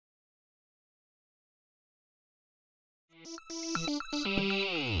Hello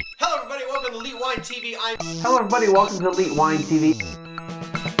everybody, welcome to Elite Wine TV. Hello everybody, welcome to Elite Wine TV.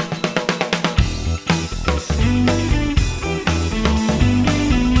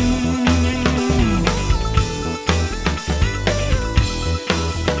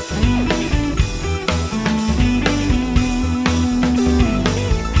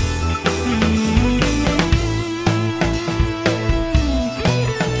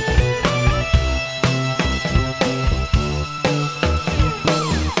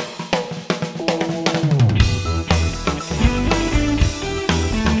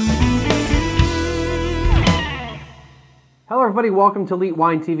 Hello everybody, welcome to Elite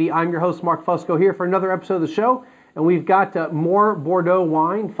Wine TV. I'm your host Mark Fusco here for another episode of the show, and we've got more Bordeaux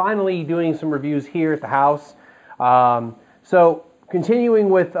wine. Finally doing some reviews here at the house. So continuing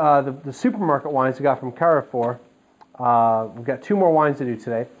with the supermarket wines we got from Carrefour, we've got two more wines to do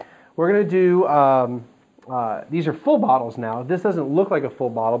today. We're going to do, these are full bottles now. This doesn't look like a full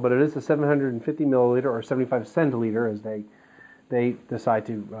bottle, but it is a 750 milliliter or 75 centiliter as they decide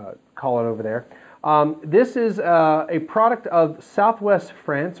to call it over there. This is a product of Southwest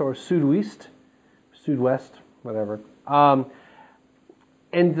France, or Sud-Ouest, whatever. And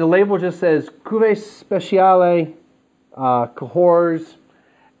the label just says Cuvee Speciale, Cahors,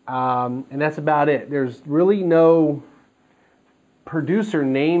 and that's about it. There's really no producer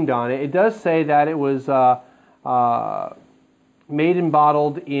named on it. It does say that it was made and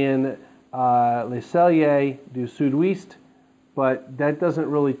bottled in Les Celliers du Sud-Ouest, but that doesn't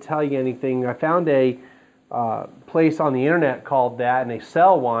really tell you anything. I found a place on the internet called that, and they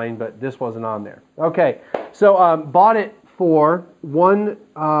sell wine, but this wasn't on there. Okay, so bought it for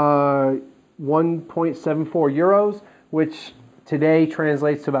 1.74 euros, which today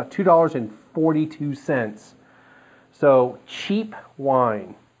translates to about $2.42. So cheap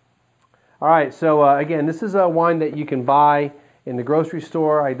wine. All right, so again, this is a wine that you can buy in the grocery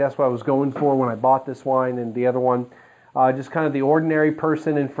store. That's what I was going for when I bought this wine, and the other one. Just kind of the ordinary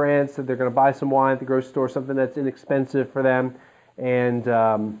person in France that they're going to buy some wine at the grocery store, something that's inexpensive for them, and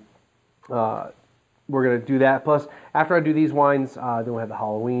we're going to do that. Plus, after I do these wines, then we'll have the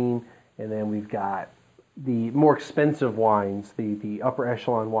Halloween, and then we've got the more expensive wines, the upper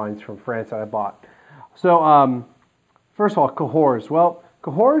echelon wines from France that I bought. So, first of all, Cahors. Well,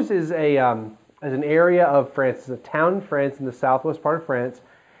 Cahors is an area of France. It's a town in France, in the southwest part of France.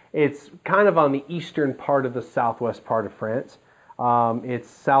 It's kind of on the eastern part of the southwest part of France. It's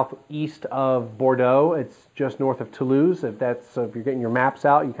southeast of Bordeaux. It's just north of Toulouse. If you're getting your maps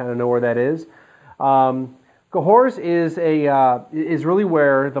out, you kind of know where that is. Cahors is really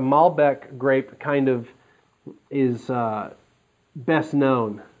where the Malbec grape kind of is best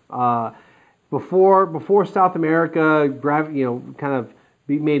known. Before South America, kind of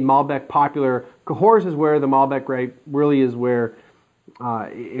made Malbec popular, Cahors is where the Malbec grape really is where.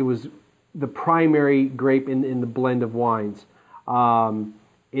 It was the primary grape in the blend of wines.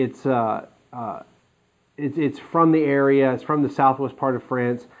 It's from the area. It's from the southwest part of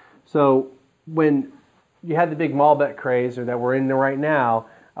France. So when you had the big Malbec craze, or that we're in there right now,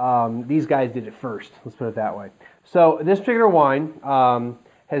 these guys did it first. Let's put it that way. So this particular wine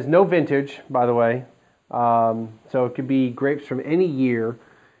has no vintage, by the way. So it could be grapes from any year.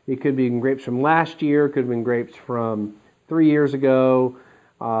 It could be grapes from last year. It could have been grapes from 3 years ago,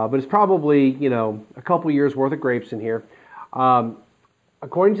 but it's probably, a couple years worth of grapes in here.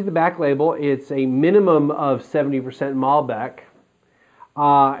 According to the back label, it's a minimum of 70% Malbec,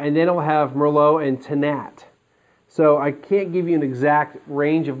 and then it'll have Merlot and Tannat. So I can't give you an exact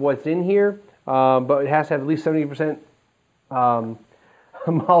range of what's in here, but it has to have at least 70%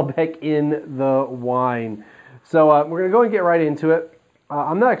 Malbec in the wine. So we're going to go and get right into it.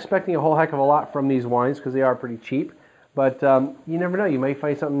 I'm not expecting a whole heck of a lot from these wines because they are pretty cheap. But you never know. You might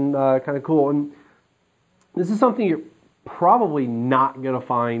find something kind of cool. And this is something you're probably not going to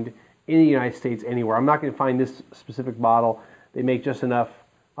find in the United States anywhere. I'm not going to find this specific bottle. They make just enough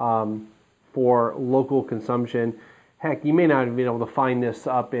for local consumption. Heck, you may not even be able to find this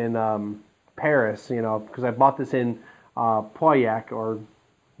up in Paris, because I bought this in Pauillac, or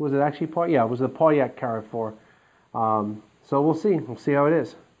was it actually Pauillac? Yeah, it was the Pauillac Carrefour. So we'll see. We'll see how it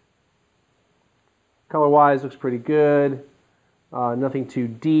is. Color-wise, looks pretty good. Nothing too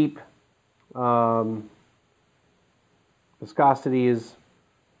deep. Viscosity is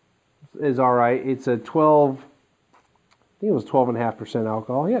all right. It's a 12. I think it was 12.5%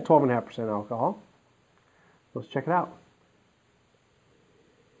 alcohol. Yeah, 12.5% alcohol. Let's check it out.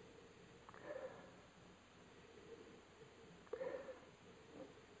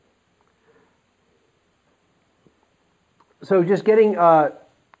 So just getting kind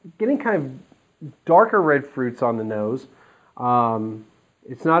of darker red fruits on the nose.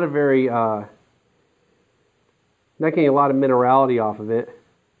 It's not a very, not getting a lot of minerality off of it.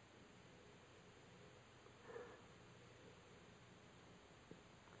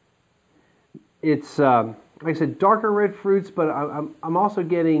 It's, like I said, darker red fruits, but I'm also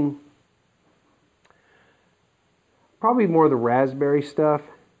getting probably more of the raspberry stuff.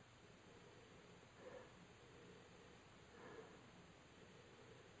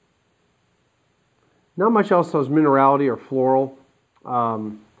 Not much else has minerality or floral.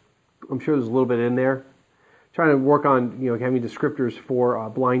 I'm sure there's a little bit in there. Trying to work on, having descriptors for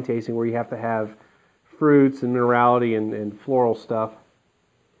blind tasting where you have to have fruits and minerality and floral stuff.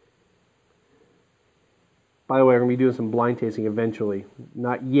 By the way, we're going to be doing some blind tasting eventually.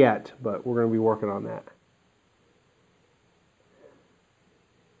 Not yet, but we're going to be working on that.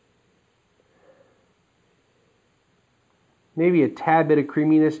 Maybe a tad bit of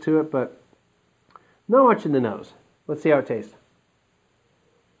creaminess to it, but not much in the nose. Let's see how it tastes.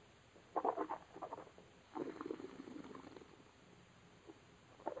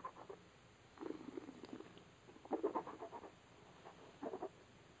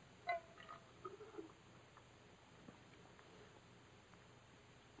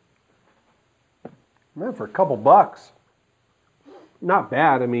 Man, for a couple bucks, not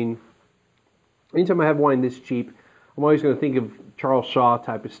bad. I mean, anytime I have wine this cheap, I'm always going to think of Charles Shaw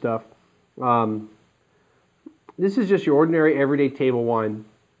type of stuff. This is just your ordinary everyday table wine.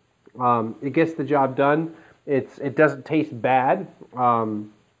 It gets the job done. It doesn't taste bad. I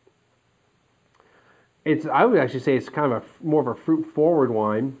would actually say it's kind of more of a fruit forward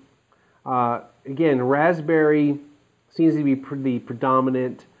wine. Again, raspberry seems to be the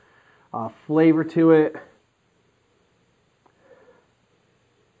predominant flavor to it.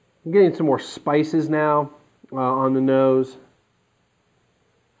 I'm getting some more spices now on the nose.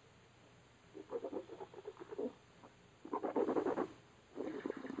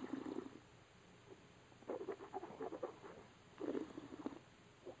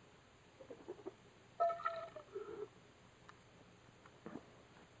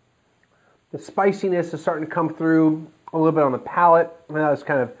 The spiciness is starting to come through a little bit on the palate. Now it's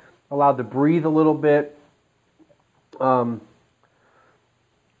kind of allowed to breathe a little bit.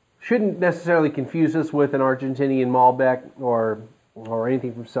 Shouldn't necessarily confuse this with an Argentinian Malbec or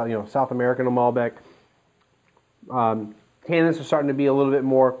anything from South American Malbec. Tannins are starting to be a little bit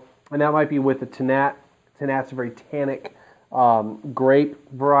more, and that might be with the Tannat. Tannat's a very tannic grape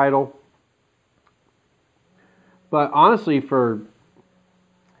varietal. But honestly, for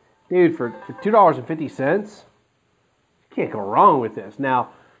 $2.50, you can't go wrong with this. Now,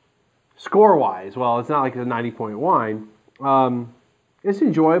 score-wise, well, it's not like it's a 90-point wine. It's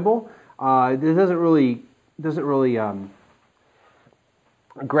enjoyable. It doesn't really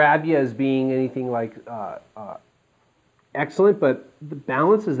grab you as being anything like excellent, but the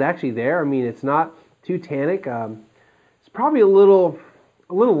balance is actually there. I mean, it's not too tannic. It's probably a little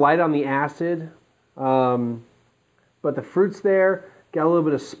light on the acid, but the fruit's there. Got a little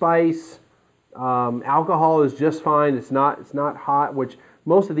bit of spice. Alcohol is just fine. It's not hot, which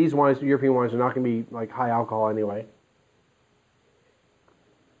most of these wines, European wines, are not going to be like high alcohol anyway.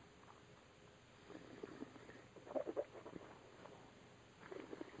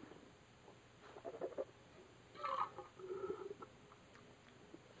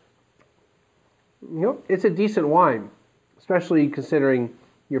 It's a decent wine, especially considering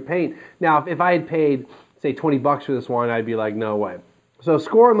your paying. Now, if I had paid, say, 20 bucks for this wine, I'd be like, no way. So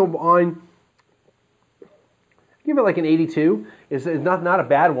score on the wine, give it like an 82. It's not a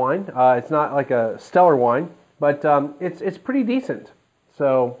bad wine. It's not like a stellar wine, but it's pretty decent.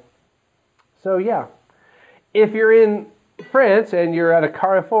 So yeah. If you're in France and you're at a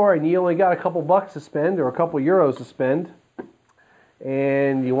Carrefour and you only got a couple bucks to spend or a couple euros to spend,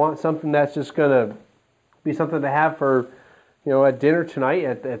 and you want something that's just gonna be something to have for, at dinner tonight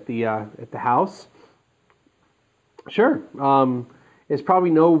at the house, sure. It's probably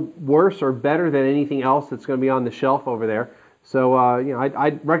no worse or better than anything else that's going to be on the shelf over there. So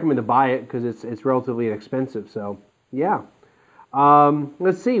I'd recommend to buy it because it's relatively inexpensive. So yeah.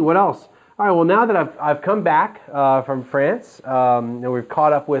 Let's see what else. All right. Well, now that I've come back from France, and we've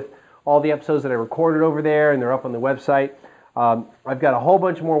caught up with all the episodes that I recorded over there, and they're up on the website. I've got a whole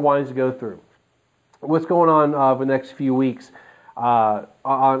bunch more wines to go through. What's going on for the next few weeks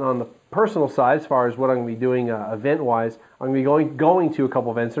on the personal side, as far as what I'm going to be doing event-wise, I'm going to be going to a couple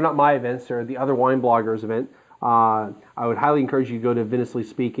events. They're not my events; they're the other wine bloggers event. I would highly encourage you to go to Vinnously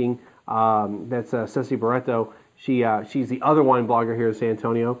Speaking. That's Ceci Barreto. She's the other wine blogger here in San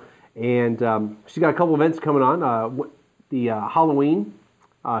Antonio, and she's got a couple events coming on. The Halloween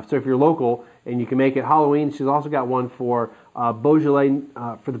So if you're local and you can make it Halloween, she's also got one for Beaujolais,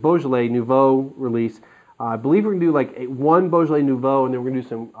 for the Beaujolais Nouveau release. I believe we're gonna do like one Beaujolais Nouveau, and then we're gonna do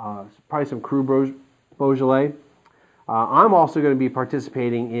some probably some Cru Beaujolais. I'm also going to be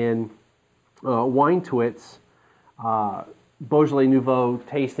participating in Wine Twits Beaujolais Nouveau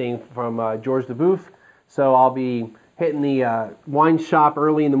tasting from Georges Duboeuf. So I'll be hitting the wine shop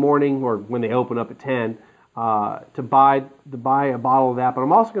early in the morning, or when they open up at 10, to buy a bottle of that. But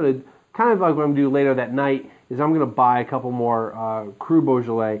I'm also going to, kind of like what I'm going to do later that night, is I'm going to buy a couple more Cru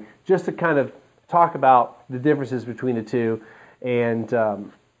Beaujolais, just to kind of talk about the differences between the two, and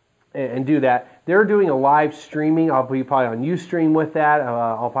do that. They're doing a live streaming. I'll be probably on Ustream with that.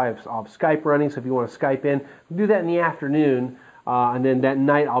 I'll have Skype running, so if you want to Skype in, we'll do that in the afternoon, and then that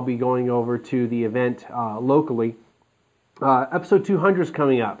night I'll be going over to the event locally. Episode 200 is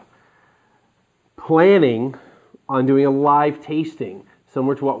coming up. Planning on doing a live tasting,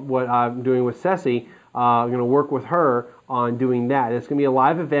 similar to what I'm doing with Ceci. I'm going to work with her on doing that. It's going to be a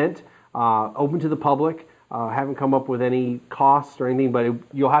live event, open to the public. Haven't come up with any costs or anything, but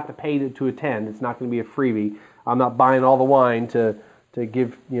you'll have to pay to attend. It's not going to be a freebie. I'm not buying all the wine to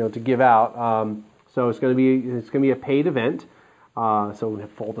give out. So it's going to be a paid event. So we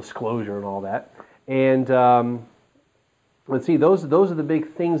have full disclosure and all that. And let's see, those are the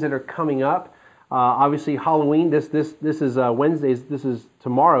big things that are coming up. Obviously Halloween. This is Wednesday's. This is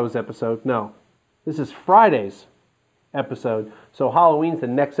tomorrow's episode. No, this is Friday's episode. So Halloween's the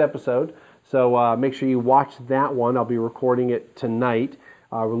next episode. So make sure you watch that one. I'll be recording it tonight.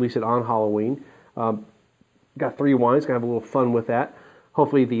 Release it on Halloween. Got 3 wines. Gonna have a little fun with that.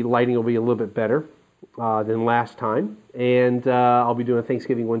 Hopefully the lighting will be a little bit better than last time. And I'll be doing a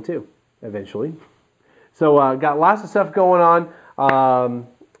Thanksgiving one too, eventually. So got lots of stuff going on.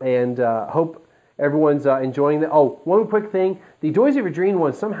 And hope everyone's enjoying that. Oh, one quick thing. The Joys of Adrene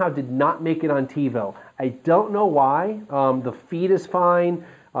one somehow did not make it on TiVo. I don't know why. The feed is fine.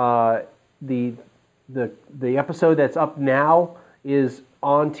 The episode that's up now is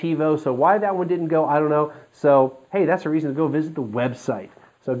on TiVo, so why that one didn't go, I don't know. So hey, that's a reason to go visit the website.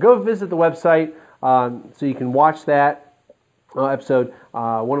 So go visit the website so you can watch that episode.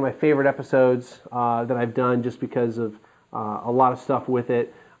 One of my favorite episodes that I've done, just because of a lot of stuff with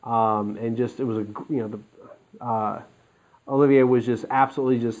it, and just it was Olivia was just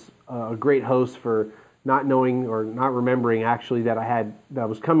absolutely just a great host for not knowing or not remembering actually that I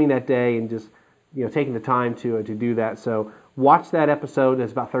was coming that day, and just taking the time to do that. So watch that episode.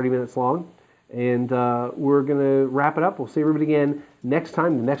 It's about 30 minutes long, and we're gonna wrap it up. We'll see everybody again next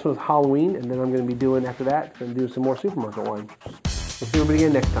time. The next one's Halloween, and then I'm gonna be doing after that. Gonna do some more supermarket wine. We'll see everybody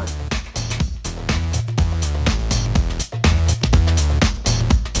again next time.